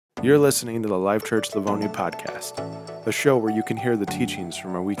You're listening to the Life Church Livonia podcast, a show where you can hear the teachings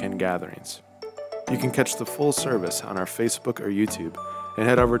from our weekend gatherings. You can catch the full service on our Facebook or YouTube, and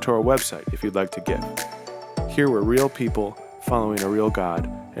head over to our website if you'd like to give. Here we're real people following a real God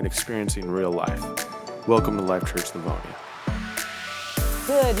and experiencing real life. Welcome to Life Church Livonia.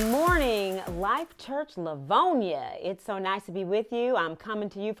 Good morning, Life Church Livonia. It's so nice to be with you. I'm coming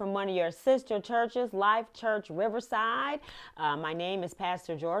to you from one of your sister churches, Life Church Riverside. My name is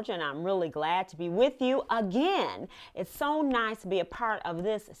Pastor Georgia, and I'm really glad to be with you again. It's so nice to be a part of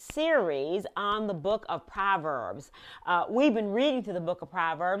this series on the book of Proverbs. We've been reading through the book of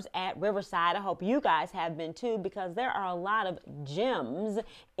Proverbs at Riverside. I hope you guys have been too, because there are a lot of gems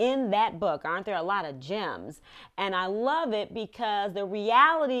in that book. Aren't there a lot of gems? And I love it because the reality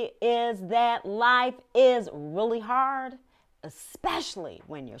is that life is really hard, especially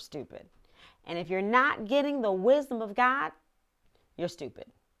when you're stupid. And if you're not getting the wisdom of God, you're stupid.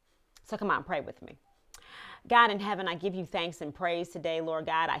 So come on, pray with me. God in heaven, I give you thanks and praise today, Lord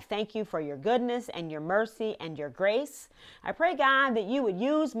God. I thank you for your goodness and your mercy and your grace. I pray, God, that you would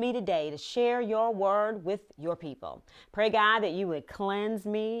use me today to share your word with your people. Pray, God, that you would cleanse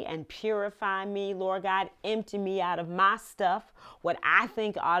me and purify me, Lord God. Empty me out of my stuff, what I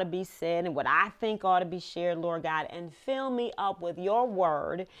think ought to be said and what I think ought to be shared, Lord God, and fill me up with your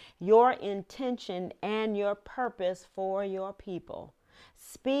word, your intention, and your purpose for your people.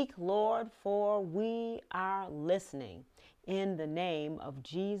 Speak, Lord, for we are listening. In the name of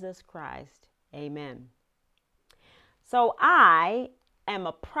Jesus Christ, amen. So I am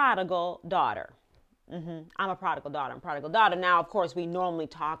a prodigal daughter. I'm a prodigal daughter. I'm a prodigal daughter. Now, of course, we normally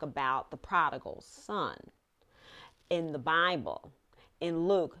talk about the prodigal son in the Bible, in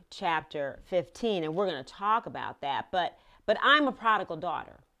Luke chapter 15, and we're going to talk about that. But I'm a prodigal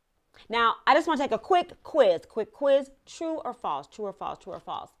daughter. Now, I just want to take a quick quiz. True or false? True or false? True or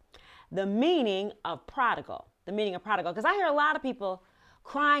false? The meaning of prodigal. Because I hear a lot of people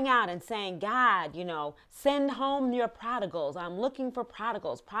crying out and saying, God, send home your prodigals. I'm looking for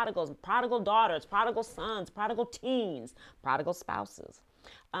prodigals, prodigal daughters, prodigal sons, prodigal teens, prodigal spouses.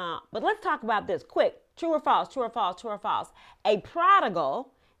 But let's talk about this quick. True or false? True or false? True or false? A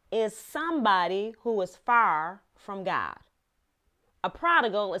prodigal is somebody who is far from God. A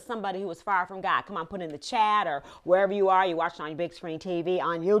prodigal is somebody who is far from God. Come on, put in the chat or wherever you are. You're watching on your big screen TV,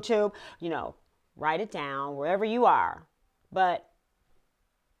 on YouTube, write it down wherever you are. But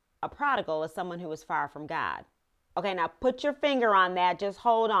a prodigal is someone who is far from God. Okay, now put your finger on that. Just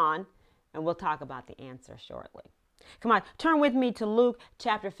hold on, and we'll talk about the answer shortly. Come on, turn with me to Luke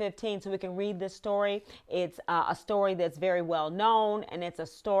chapter 15 so we can read this story. It's a story that's very well known, and it's a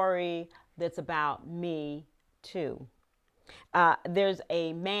story that's about me too. There's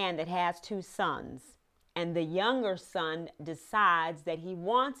a man that has two sons, and the younger son decides that he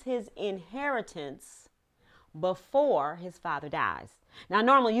wants his inheritance before his father dies. Now,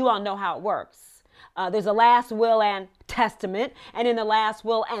 normally you all know how it works. There's a last will and testament, and in the last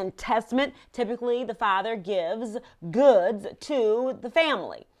will and testament, typically the father gives goods to the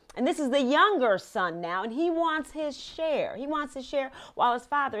family. And this is the younger son now, and he wants his share. He wants his share while his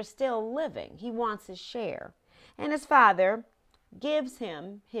father is still living. He wants his share. And his father gives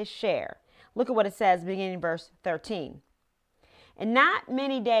him his share. Look at what it says beginning in verse 13. And not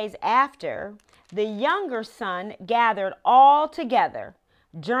many days after, the younger son gathered all together,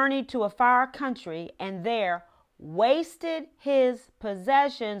 journeyed to a far country, and there wasted his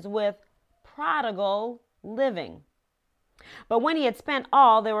possessions with prodigal living. But when he had spent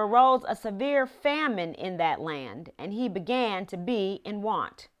all, there arose a severe famine in that land, and he began to be in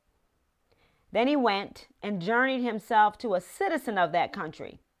want. Then he went and journeyed himself to a citizen of that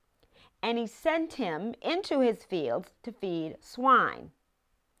country, and he sent him into his fields to feed swine.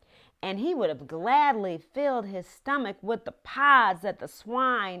 And he would have gladly filled his stomach with the pods that the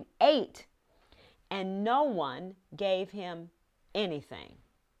swine ate, and no one gave him anything.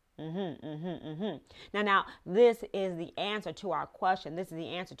 Now, this is the answer to our question.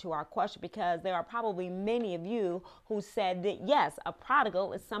 Because there are probably many of you who said that, yes, a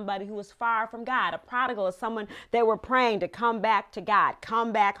prodigal is somebody who is far from God. A prodigal is someone that we're praying to come back to God,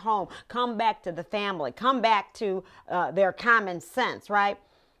 come back home, come back to the family, come back to their common sense, right?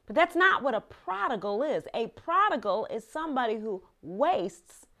 But that's not what a prodigal is. A prodigal is somebody who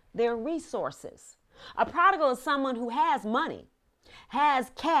wastes their resources. A prodigal is someone who has money,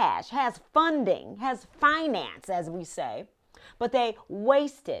 has cash, has funding, has finance, as we say, but they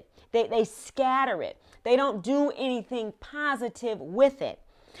waste it. They scatter it. They don't do anything positive with it.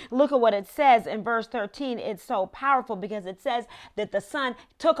 Look at what it says in verse 13. It's so powerful because it says that the son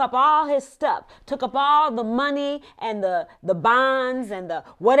took up all his stuff, took up all the money and the bonds and the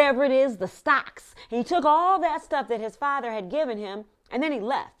whatever it is, the stocks. He took all that stuff that his father had given him, and then he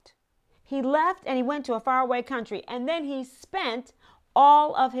left. He left and he went to a faraway country, and then he spent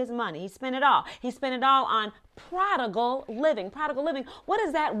all of his money. He spent it all. He spent it all on prodigal living. Prodigal living. What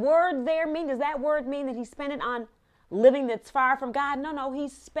does that word there mean? Does that word mean that he spent it on living that's far from God? No, he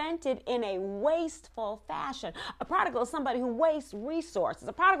spent it in a wasteful fashion. A prodigal is somebody who wastes resources.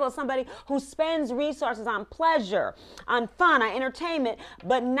 A prodigal is somebody who spends resources on pleasure, on fun, on entertainment,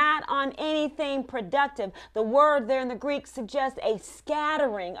 but not on anything productive. The word there in the Greek suggests a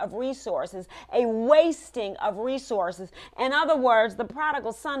scattering of resources, a wasting of resources. In other words, the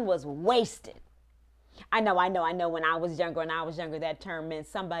prodigal son was wasted. I know. When I was younger, that term meant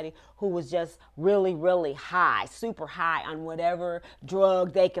somebody who was just really, really high, super high on whatever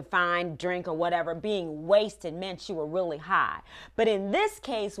drug they could find, drink, or whatever. Being wasted meant you were really high. But in this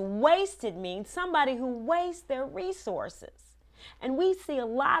case, wasted means somebody who wastes their resources. And we see a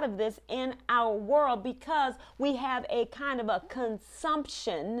lot of this in our world because we have a kind of a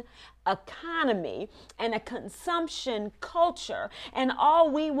consumption economy and a consumption culture. And all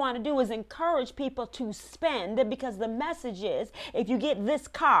we want to do is encourage people to spend, because the message is, if you get this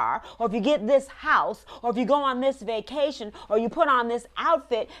car, or if you get this house, or if you go on this vacation, or you put on this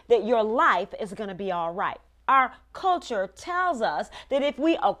outfit, that your life is going to be all right. Our culture tells us that if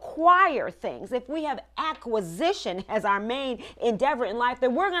we acquire things, if we have acquisition as our main endeavor in life,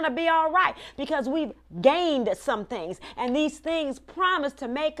 that we're going to be all right because we've gained some things. And these things promise to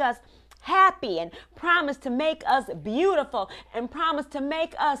make us happy, and promise to make us beautiful, and promise to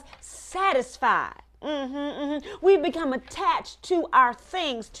make us satisfied. We become attached to our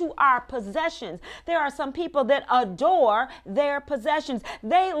things, to our possessions. There are some people that adore their possessions.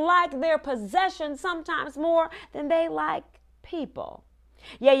 They like their possessions sometimes more than they like people.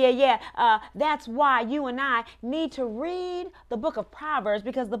 That's why you and I need to read the book of Proverbs,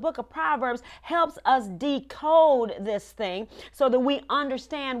 because the book of Proverbs helps us decode this thing so that we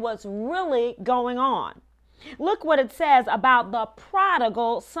understand what's really going on. Look what it says about the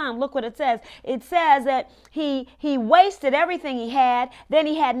prodigal son. Look what it says. It says that he wasted everything he had, then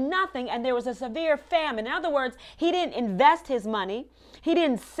he had nothing, and there was a severe famine. In other words, he didn't invest his money. He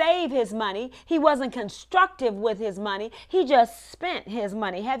didn't save his money. He wasn't constructive with his money. He just spent his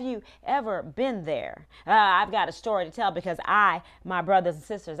money. Have you ever been there? I've got a story to tell because my brothers and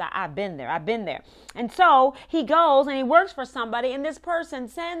sisters, I've been there. And so he goes and he works for somebody, and this person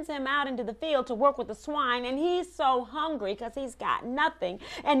sends him out into the field to work with the swine, and he's so hungry because he's got nothing,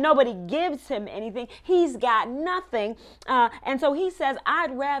 and nobody gives him anything. He's got nothing. And so he says,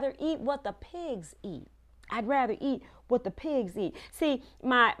 I'd rather eat what the pigs eat. I'd rather eat what the pigs eat. See,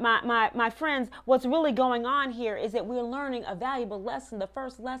 my friends, what's really going on here is that we're learning a valuable lesson, the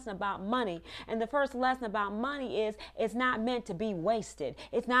first lesson about money. And the first lesson about money is it's not meant to be wasted.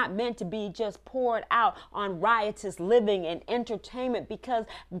 It's not meant to be just poured out on riotous living and entertainment, because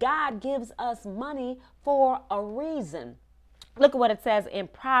God gives us money for a reason. Look at what it says in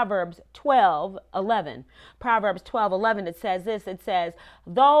Proverbs 12:11. Proverbs 12:11, it says this. It says,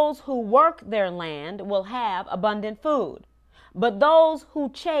 those who work their land will have abundant food, but those who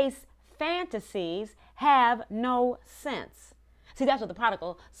chase fantasies have no sense. See, that's what the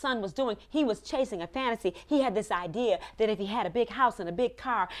prodigal son was doing. He was chasing a fantasy. He had this idea that if he had a big house and a big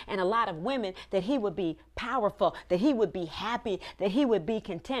car and a lot of women, that he would be powerful, that he would be happy, that he would be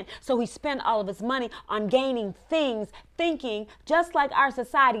content. So he spent all of his money on gaining things, thinking, just like our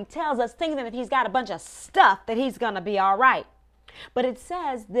society tells us, thinking that if he's got a bunch of stuff, that he's going to be all right. But it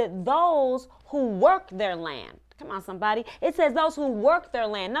says that those who work their land, come on, somebody. It says those who work their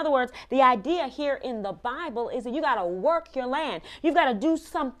land. In other words, the idea here in the Bible is that you got to work your land. You've got to do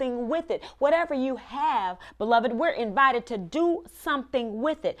something with it. Whatever you have, beloved, we're invited to do something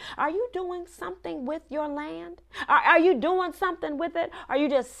with it. Are you doing something with your land? Are you doing something with it? Are you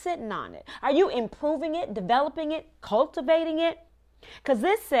just sitting on it? Are you improving it, developing it, cultivating it? Because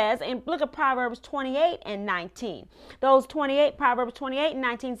this says, and look at Proverbs 28:19. Proverbs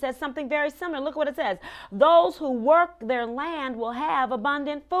 28:19 says something very similar. Look what it says. Those who work their land will have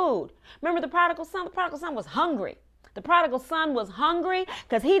abundant food. Remember the prodigal son? The prodigal son was hungry. The prodigal son was hungry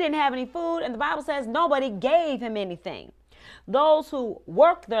because he didn't have any food, and the Bible says nobody gave him anything. Those who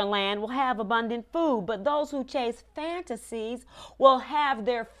work their land will have abundant food, but those who chase fantasies will have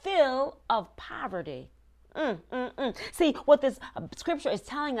their fill of poverty. See, what this scripture is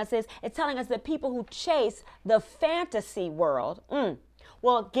telling us is, it's telling us that people who chase the fantasy world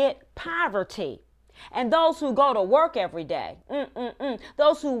will get poverty. And those who go to work every day,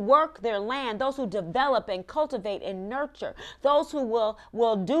 those who work their land, those who develop and cultivate and nurture, those who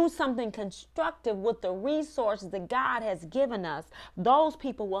will do something constructive with the resources that God has given us, those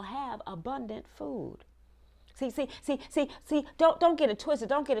people will have abundant food. See, don't get it twisted.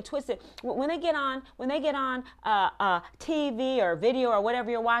 Don't get it twisted. When they get on TV or video or whatever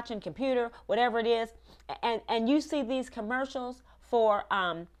you're watching, computer, whatever it is, and you see these commercials for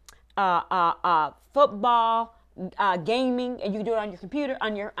football, gaming, and you do it on your computer,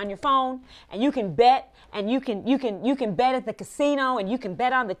 on your phone, and you can bet, and you can bet at the casino, and you can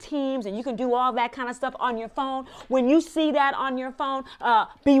bet on the teams, and you can do all that kind of stuff on your phone. When you see that on your phone,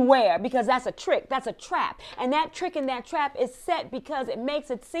 beware, because that's a trick, that's a trap, and that trick and that trap is set because it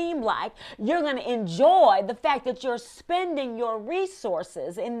makes it seem like you're going to enjoy the fact that you're spending your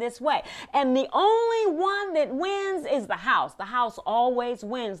resources in this way. And the only one that wins is the house. The house always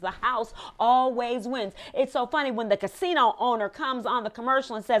wins. The house always wins. It's so funny when the casino owner comes on the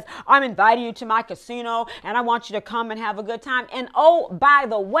commercial and says, I'm inviting you to my casino and I want you to come and have a good time. And oh, by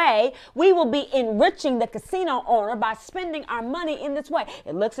the way, we will be enriching the casino owner by spending our money in this way.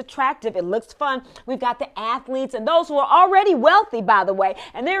 It looks attractive. It looks fun. We've got the athletes and those who are already wealthy, by the way,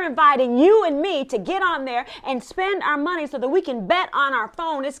 and they're inviting you and me to get on there and spend our money so that we can bet on our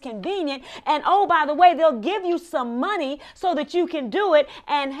phone. It's convenient. And oh, by the way, they'll give you some money so that you can do it.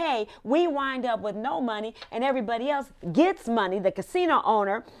 And hey, we wind up with no money and everybody else gets money. The casino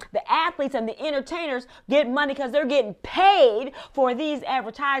owner, the athletes, and the entertainers get money because they're getting paid for these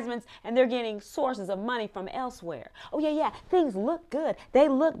advertisements and they're getting sources of money from elsewhere. Oh, yeah, things look good. They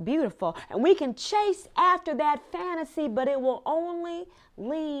look beautiful. And we can chase after that fantasy, but it will only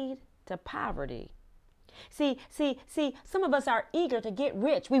lead to poverty. See, some of us are eager to get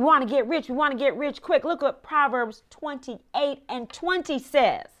rich. We want to get rich. We want to get rich quick. Look what Proverbs 28:20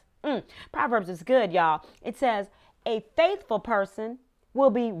 says. Proverbs is good, y'all. It says, a faithful person will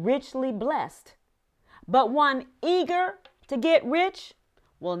be richly blessed, but one eager to get rich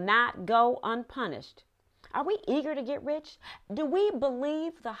will not go unpunished. Are we eager to get rich? Do we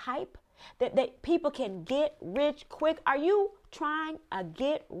believe the hype that people can get rich quick? Are you trying a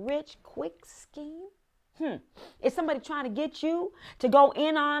get rich quick scheme? Is somebody trying to get you to go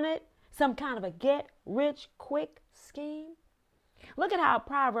in on it? Some kind of a get rich quick scheme? Look at how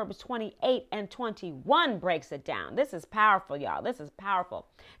Proverbs 28:21 breaks it down. This is powerful, y'all. This is powerful.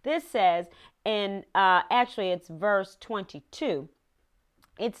 This says actually it's verse 22.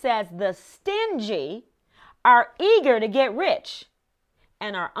 It says, the stingy are eager to get rich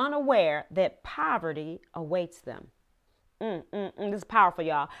and are unaware that poverty awaits them. This is powerful,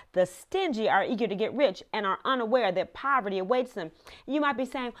 y'all. The stingy are eager to get rich and are unaware that poverty awaits them. You might be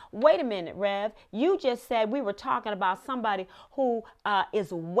saying, wait a minute, Rev. You just said we were talking about somebody who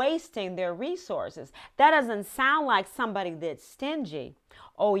is wasting their resources. That doesn't sound like somebody that's stingy.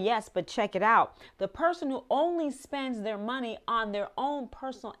 Oh, yes, but check it out. The person who only spends their money on their own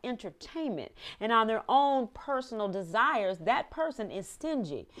personal entertainment and on their own personal desires, that person is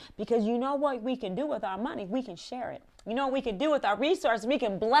stingy. Because you know what we can do with our money? We can share it. You know what we can do with our resources? We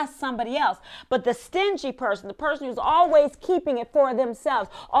can bless somebody else. But the stingy person, the person who's always keeping it for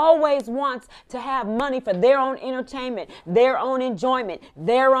themselves, always wants to have money for their own entertainment, their own enjoyment,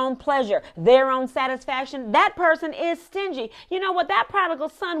 their own pleasure, their own satisfaction, that person is stingy. You know what? That prodigal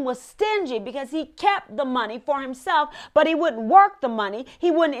son was stingy because he kept the money for himself, but he wouldn't work the money. He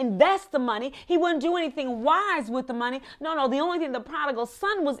wouldn't invest the money. He wouldn't do anything wise with the money. No, the only thing the prodigal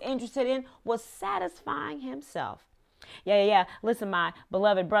son was interested in was satisfying himself. Yeah. Listen, my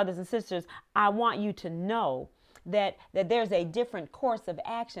beloved brothers and sisters, I want you to know that there's a different course of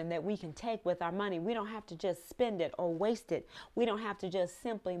action that we can take with our money. We don't have to just spend it or waste it. We don't have to just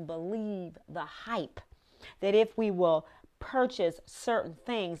simply believe the hype that if we will purchase certain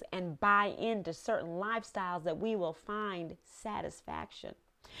things and buy into certain lifestyles that we will find satisfaction.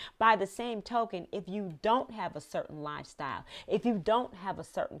 By the same token, if you don't have a certain lifestyle, if you don't have a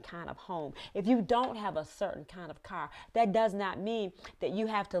certain kind of home, if you don't have a certain kind of car, that does not mean that you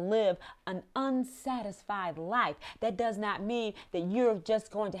have to live an unsatisfied life. That does not mean that you're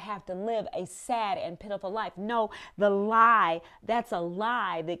just going to have to live a sad and pitiful life. No, that's a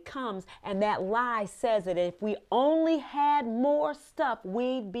lie that comes, and that lie says that if we only had more stuff,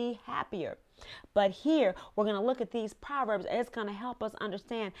 we'd be happier. But here, we're going to look at these Proverbs, and it's going to help us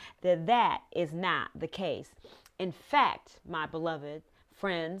understand that that is not the case. In fact, my beloved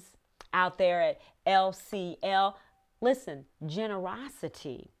friends out there at LCL, listen,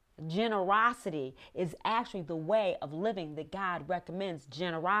 generosity is actually the way of living that God recommends.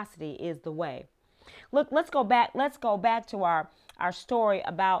 Generosity is the way. Look, let's go back to our story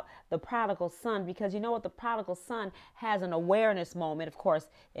about the prodigal son, because you know what? The prodigal son has an awareness moment. Of course,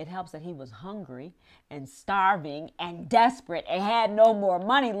 it helps that he was hungry and starving and desperate and had no more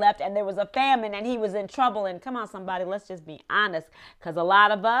money left, and there was a famine and he was in trouble. And come on, somebody, let's just be honest, because a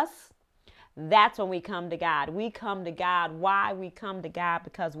lot of us, that's when we come to God. We come to God. Why? We come to God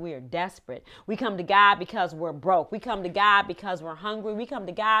because we're desperate. We come to God because we're broke. We come to God because we're hungry. We come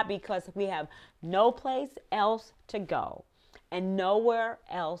to God because we have no place else to go and nowhere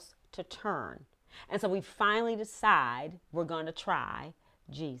else to turn. And so we finally decide we're going to try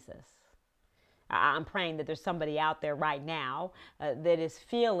Jesus. I'm praying that there's somebody out there right now that is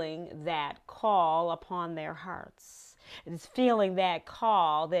feeling that call upon their hearts. It is feeling that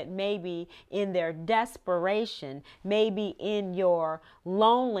call, that maybe in their desperation, maybe in your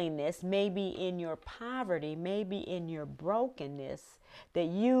loneliness, maybe in your poverty, maybe in your brokenness, that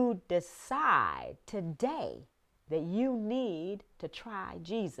you decide today that you need to try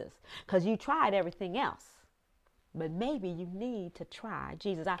Jesus, because you tried everything else. But maybe you need to try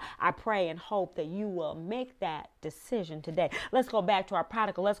Jesus. I pray and hope that you will make that decision today. Let's go back to our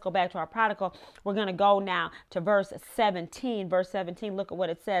prodigal. We're going to go now to verse 17. Verse 17, look at what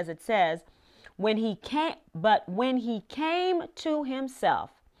it says. It says, when he came to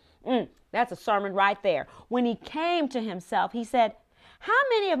himself, that's a sermon right there. When he came to himself, he said, how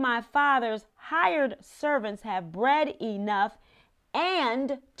many of my father's hired servants have bread enough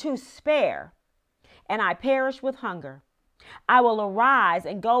and to spare, and I perish with hunger? I will arise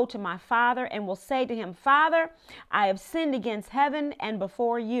and go to my father and will say to him, Father, I have sinned against heaven and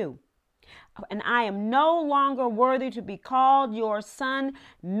before you, and I am no longer worthy to be called your son.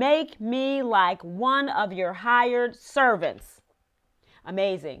 Make me like one of your hired servants.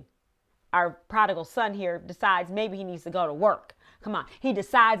 Amazing. Our prodigal son here decides maybe he needs to go to work. Come on. He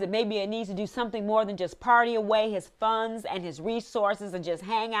decides that maybe it needs to do something more than just party away his funds and his resources and just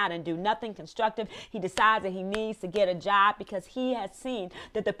hang out and do nothing constructive. He decides that he needs to get a job because he has seen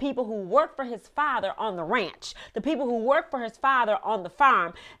that the people who work for his father on the ranch, the people who work for his father on the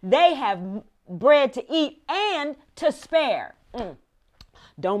farm, they have bread to eat and to spare.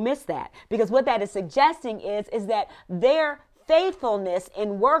 Don't miss that, because what that is suggesting is that their faithfulness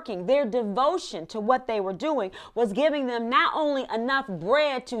in working, their devotion to what they were doing was giving them not only enough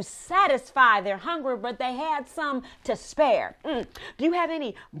bread to satisfy their hunger, but they had some to spare. Do you have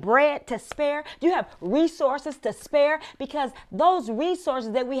any bread to spare? Do you have resources to spare? Because those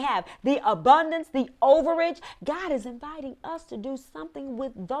resources that we have, the abundance, the overage, God is inviting us to do something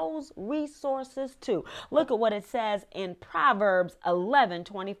with those resources too. Look at what it says in Proverbs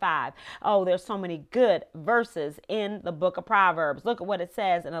 11:25. Oh, there's so many good verses in the book of Proverbs. Look at what it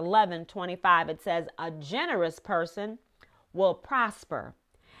says in 11:25. It says, a generous person will prosper.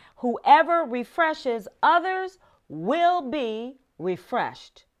 Whoever refreshes others will be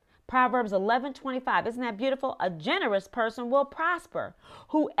refreshed. Proverbs 11:25. Isn't that beautiful? A generous person will prosper.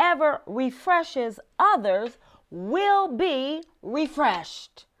 Whoever refreshes others will be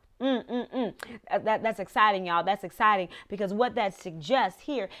refreshed. That's exciting, y'all. That's exciting, because what that suggests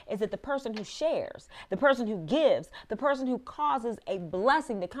here is that the person who shares, the person who gives, the person who causes a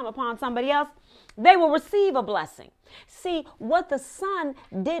blessing to come upon somebody else, they will receive a blessing. See, what the son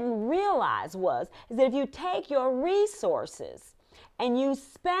didn't realize is that if you take your resources and you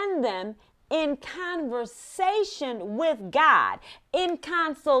spend them in conversation with God, in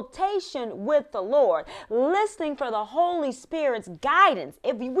consultation with the Lord, listening for the Holy Spirit's guidance,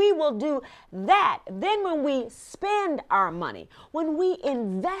 if we will do that, then when we spend our money, when we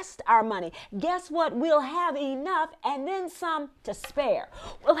invest our money, guess what? We'll have enough and then some to spare.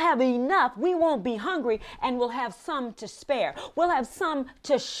 We'll have enough. We won't be hungry, and we'll have some to spare. We'll have some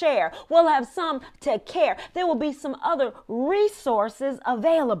to share. We'll have some to care. There will be some other resources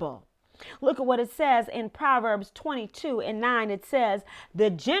available. Look at what it says in Proverbs 22:9. It says, the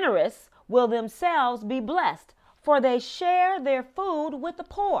generous will themselves be blessed, for they share their food with the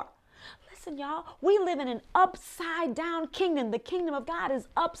poor. Listen, y'all, we live in an upside down kingdom. The kingdom of God is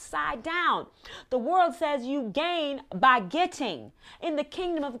upside down. The world says you gain by getting. In the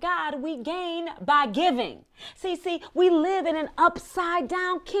kingdom of God, we gain by giving. See, we live in an upside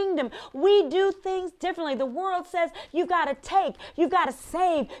down kingdom. We do things differently. The world says you've got to take, you've got to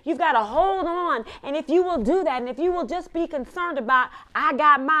save, you've got to hold on. And if you will do that, and if you will just be concerned about, I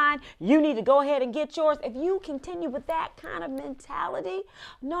got mine, you need to go ahead and get yours. If you continue with that kind of mentality,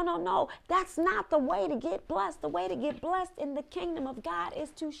 no, that's not the way to get blessed. The way to get blessed in the kingdom of God is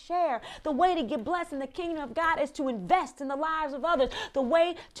to share. The way to get blessed in the kingdom of God is to invest in the lives of others. The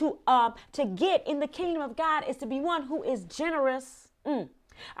way to get in the kingdom of God is to be one who is generous.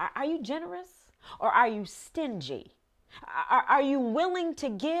 Are you generous? or are you stingy? Are you willing to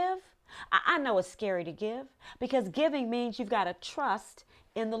give? I know it's scary to give because giving means you've got to trust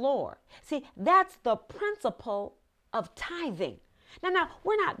in the Lord. See, that's the principle of tithing. Now,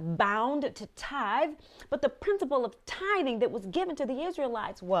 we're not bound to tithe, but the principle of tithing that was given to the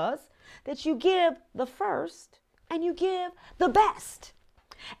Israelites was that you give the first and you give the best.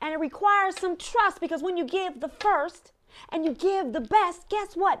 And it requires some trust because when you give the first and you give the best,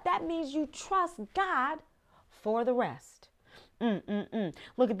 guess what? That means you trust God for the rest.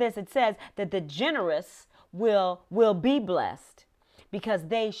 Look at this. It says that the generous will be blessed because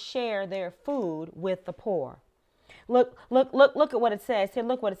they share their food with the poor. Look at what it says here.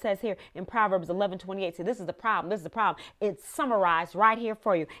 Look what it says here in Proverbs 11:28. See, this is the problem. This is the problem. It's summarized right here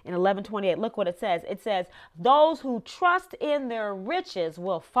for you in 11:28. Look what it says. It says, those who trust in their riches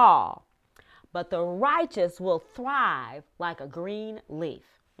will fall, but the righteous will thrive like a green leaf.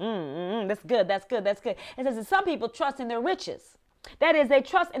 That's good. That's good. That's good. It says that some people trust in their riches. That is, they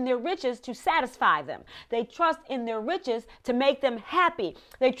trust in their riches to satisfy them. They trust in their riches to make them happy.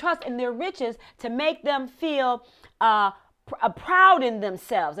 They trust in their riches to make them feel proud in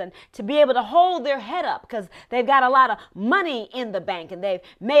themselves and to be able to hold their head up because they've got a lot of money in the bank and they've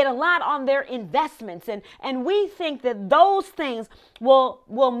made a lot on their investments. And we think that those things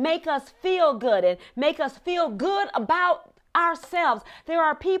will make us feel good and make us feel good about ourselves. There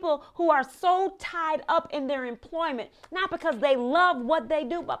are people who are so tied up in their employment, not because they love what they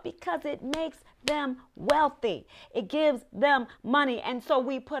do, but because it makes them wealthy. It gives them money. And so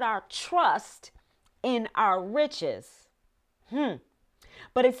we put our trust in our riches.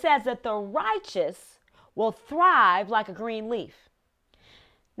 But it says that the righteous will thrive like a green leaf.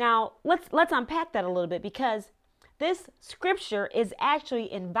 Now, let's unpack that a little bit because this scripture is actually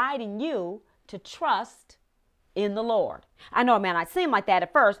inviting you to trust in the Lord. I know it may not seem like that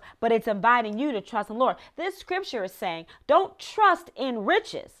at first, but it's inviting you to trust in the Lord. This scripture is saying, don't trust in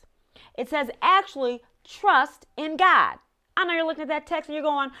riches. It says actually trust in God. I know you're looking at that text and you're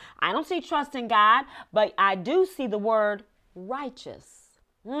going, I don't see trust in God, but I do see the word righteous.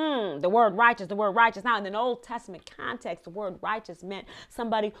 The word righteous. Now, in the Old Testament context, the word righteous meant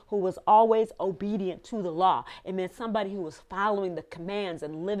somebody who was always obedient to the law. It meant somebody who was following the commands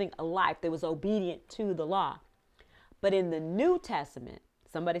and living a life that was obedient to the law. But in the New Testament,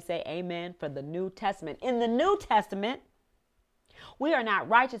 somebody say amen for the New Testament. In the New Testament, we are not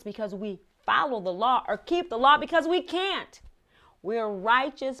righteous because we follow the law or keep the law because we can't. We're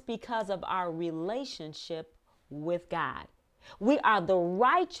righteous because of our relationship with God. We are the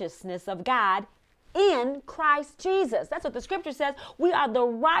righteousness of God in Christ Jesus. That's what the scripture says. We are the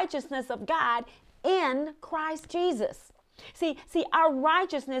righteousness of God in Christ Jesus. See, our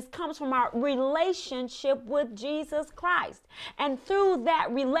righteousness comes from our relationship with Jesus Christ. And through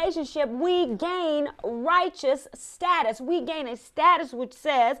that relationship, we gain righteous status. We gain a status which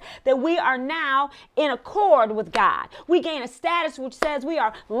says that we are now in accord with God. We gain a status which says we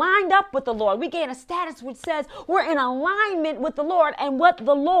are lined up with the Lord. We gain a status which says we're in alignment with the Lord and what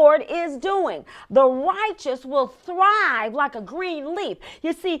the Lord is doing. The righteous will thrive like a green leaf.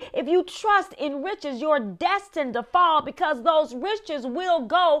 You see, if you trust in riches, you're destined to fall because those riches will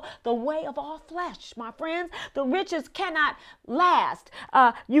go the way of all flesh, my friends. The riches cannot last.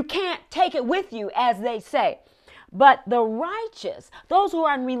 You can't take it with you, as they say. But the righteous, those who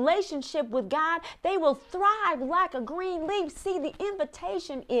are in relationship with God, they will thrive like a green leaf. See, the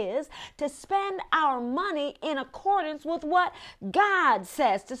invitation is to spend our money in accordance with what God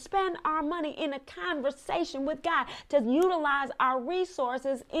says, to spend our money in a conversation with God, to utilize our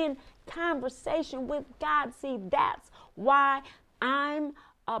resources in conversation with God. See, that's why I'm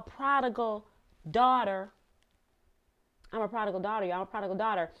a prodigal daughter. I'm a prodigal daughter, y'all. I'm a prodigal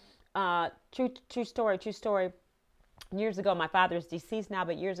daughter. True story. Years ago, my father is deceased now,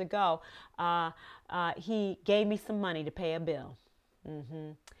 but years ago, he gave me some money to pay a bill.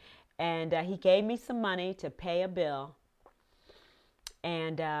 And he gave me some money to pay a bill,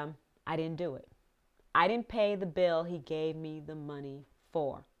 and I didn't do it. I didn't pay the bill he gave me the money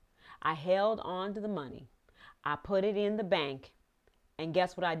for. I held on to the money. I put it in the bank, and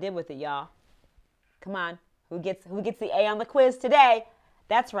guess what I did with it, y'all? Come on, who gets the A on the quiz today?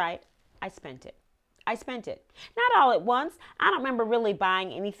 That's right, I spent it. Not all at once. I don't remember really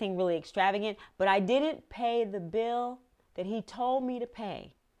buying anything really extravagant, but I didn't pay the bill that he told me to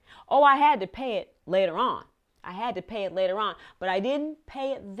pay. Oh, I had to pay it later on. But I didn't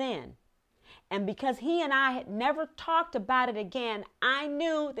pay it then. And because he and I had never talked about it again, I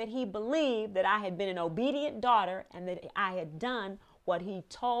knew that he believed that I had been an obedient daughter and that I had done what he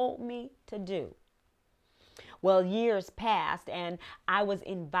told me to do. Well, years passed and I was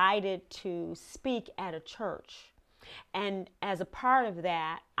invited to speak at a church. And as a part of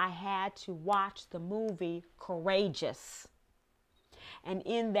that, I had to watch the movie Courageous. And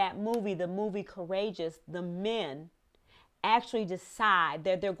in that movie, the movie Courageous, the men actually decide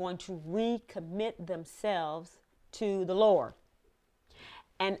that they're going to recommit themselves to the Lord.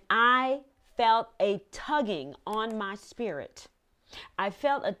 And I felt a tugging on my spirit. I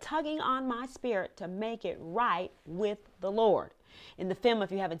felt a tugging on my spirit to make it right with the Lord. In the film,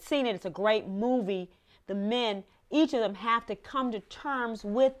 if you haven't seen it, it's a great movie. The men, each of them have to come to terms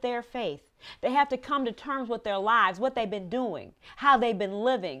with their faith. They have to come to terms with their lives, what they've been doing, how they've been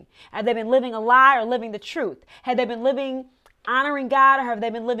living. Have they been living a lie or living the truth? Have they been living honoring God, or have they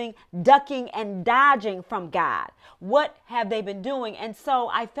been living ducking and dodging from God? What have they been doing? And so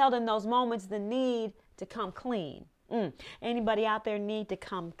I felt in those moments the need to come clean. Anybody out there need to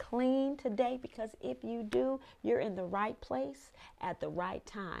come clean today? Because if you do, you're in the right place at the right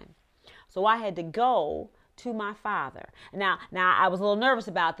time. So I had to go to my father. Now I was a little nervous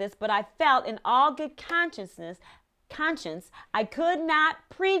about this, but I felt in all good conscience, I could not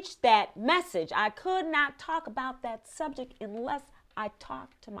preach that message. I could not talk about that subject unless I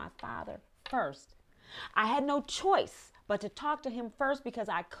talked to my father first. I had no choice but to talk to him first, because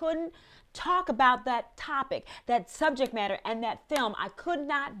I couldn't talk about that topic, that subject matter, and that film. I could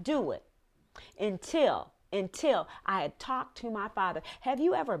not do it until I had talked to my father. Have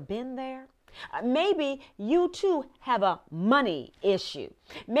you ever been there? Maybe you too have a money issue.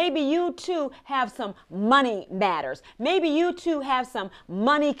 Maybe you too have some money matters. Maybe you too have some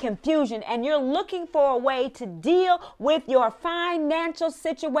money confusion and you're looking for a way to deal with your financial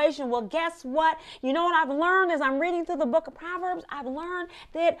situation. Well, guess what? You know what I've learned as I'm reading through the book of Proverbs? I've learned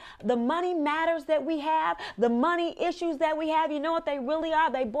that the money matters that we have, the money issues that we have, you know what they really are?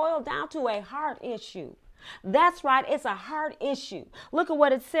 They boil down to a heart issue. That's right. It's a heart issue. Look at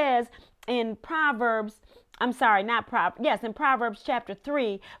what it says in Proverbs chapter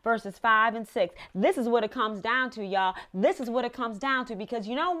 3, verses 5 and 6. This is what it comes down to, y'all. This is what it comes down to, because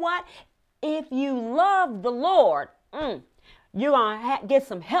you know what? If you love the Lord, you're going to get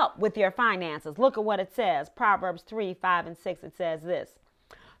some help with your finances. Look at what it says. Proverbs 3, 5 and 6. It says this: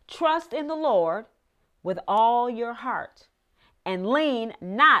 trust in the Lord with all your heart, and lean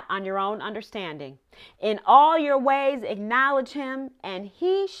not on your own understanding. In all your ways acknowledge him, and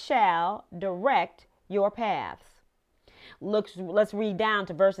he shall direct your paths. Let's read down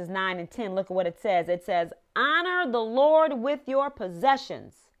to verses 9 and 10. Look at what it says. It says, honor the Lord with your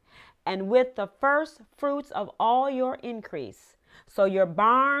possessions, and with the first fruits of all your increase. So your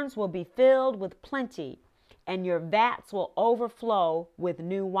barns will be filled with plenty, and your vats will overflow with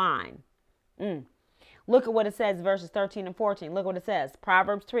new wine. Look at what it says, verses 13 and 14. Look what it says.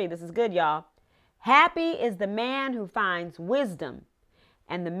 Proverbs 3. This is good, y'all. Happy is the man who finds wisdom,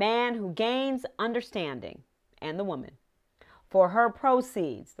 and the man who gains understanding, and the woman. For her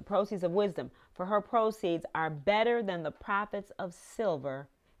proceeds, the proceeds of wisdom, for her proceeds are better than the profits of silver,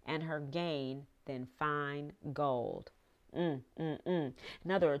 and her gain than fine gold. In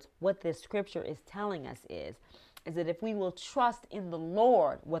other words, what this scripture is telling us is that if we will trust in the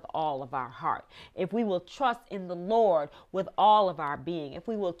Lord with all of our heart, if we will trust in the Lord with all of our being, if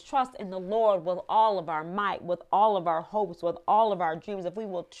we will trust in the Lord with all of our might, with all of our hopes, with all of our dreams, if we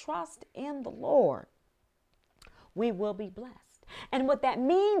will trust in the Lord, we will be blessed. And what that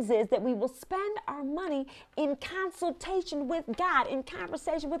means is that we will spend our money in consultation with God, in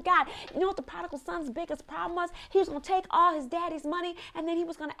conversation with God. You know what the prodigal son's biggest problem was? He was going to take all his daddy's money, and then he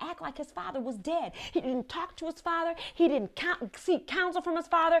was going to act like his father was dead. He didn't talk to his father. He didn't seek counsel from his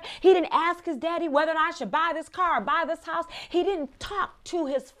father. He didn't ask his daddy whether or not I should buy this car or buy this house. He didn't talk to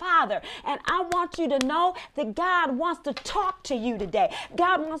his father. And I want you to know that God wants to talk to you today.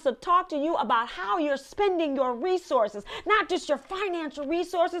 God wants to talk to you about how you're spending your resources, not just your financial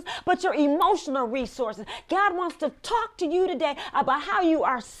resources, but your emotional resources. God wants to talk to you today about how you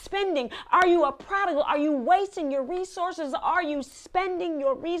are spending. Are you a prodigal? Are you wasting your resources? Are you spending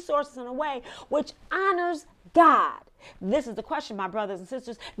your resources in a way which honors God? This is the question, my brothers and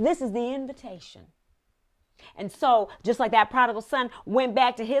sisters. This is the invitation. And so, just like that prodigal son went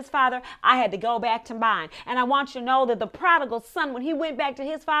back to his father, I had to go back to mine. And I want you to know that the prodigal son, when he went back to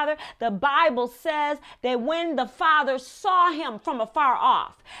his father, the Bible says that when the father saw him from afar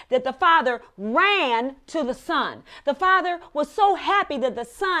off, that the father ran to the son. The father was so happy that the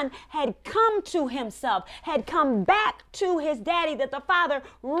son had come to himself, had come back to his daddy, that the father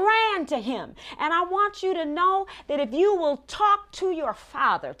ran to him. And I want you to know that if you will talk to your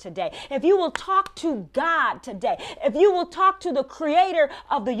father today, if you will talk to God God today, if you will talk to the creator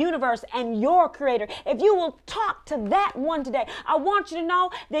of the universe and your creator, if you will talk to that one today, I want you to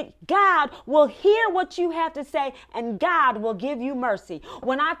know that God will hear what you have to say and God will give you mercy.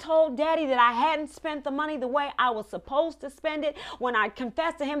 When I told Daddy that I hadn't spent the money the way I was supposed to spend it, when I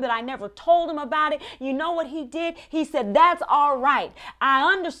confessed to him that I never told him about it, you know what he did? He said, that's all right.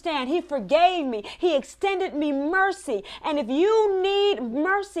 I understand. He forgave me. He extended me mercy. And if you need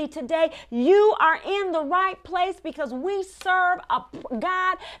mercy today, you are in the right place, because we serve a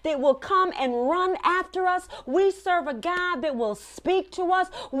God that will come and run after us. We serve a God that will speak to us.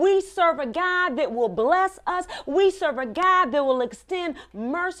 We serve a God that will bless us. We serve a God that will extend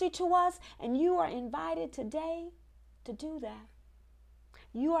mercy to us. And you are invited today to do that.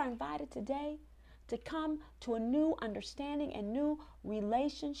 You are invited today to come to a new understanding and new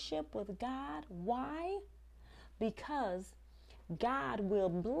relationship with God. Why? Because God will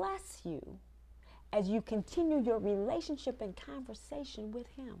bless you as you continue your relationship and conversation with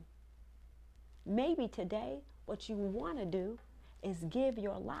him. Maybe today what you want to do is give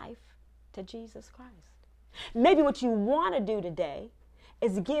your life to Jesus Christ. Maybe what you want to do today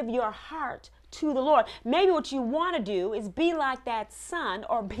is give your heart to the Lord. Maybe what you want to do is be like that son,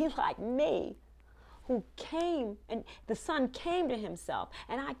 or be like me, who came, and the son came to himself,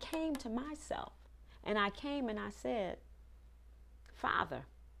 and I came to myself, and I came and I said, Father,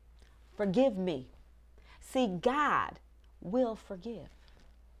 forgive me. See, God will forgive.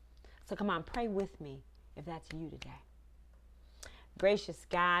 So come on, pray with me if that's you today. Gracious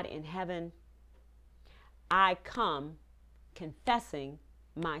God in heaven, I come confessing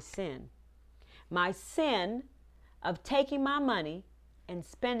my sin of taking my money and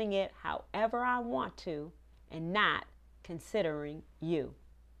spending it however I want to and not considering you.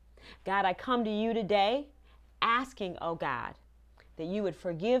 God, I come to you today asking, oh God, that you would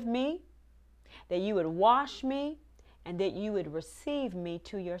forgive me, that you would wash me, and that you would receive me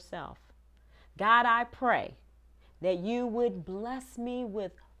to yourself. God, I pray that you would bless me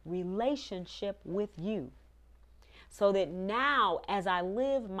with relationship with you, so that now as I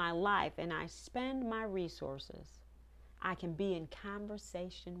live my life and I spend my resources, I can be in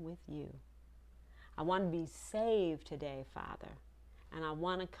conversation with you. I want to be saved today, Father, and I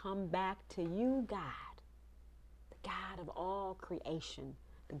want to come back to you, God, the God of all creation,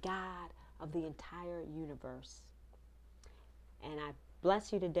 the God of the entire universe. And I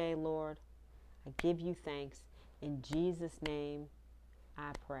bless you today, Lord. I give you thanks. In Jesus' name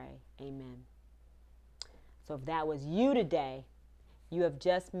I pray. Amen. So if that was you today, you have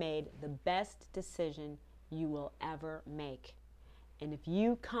just made the best decision you will ever make. And if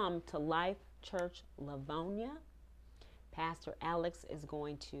you come to Life Church Livonia, Pastor Alex is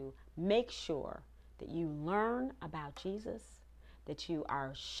going to make sure that you learn about Jesus, that you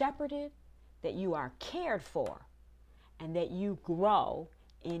are shepherded, that you are cared for, and that you grow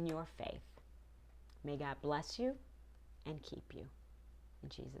in your faith. May God bless you and keep you. In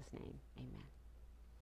Jesus' name, amen.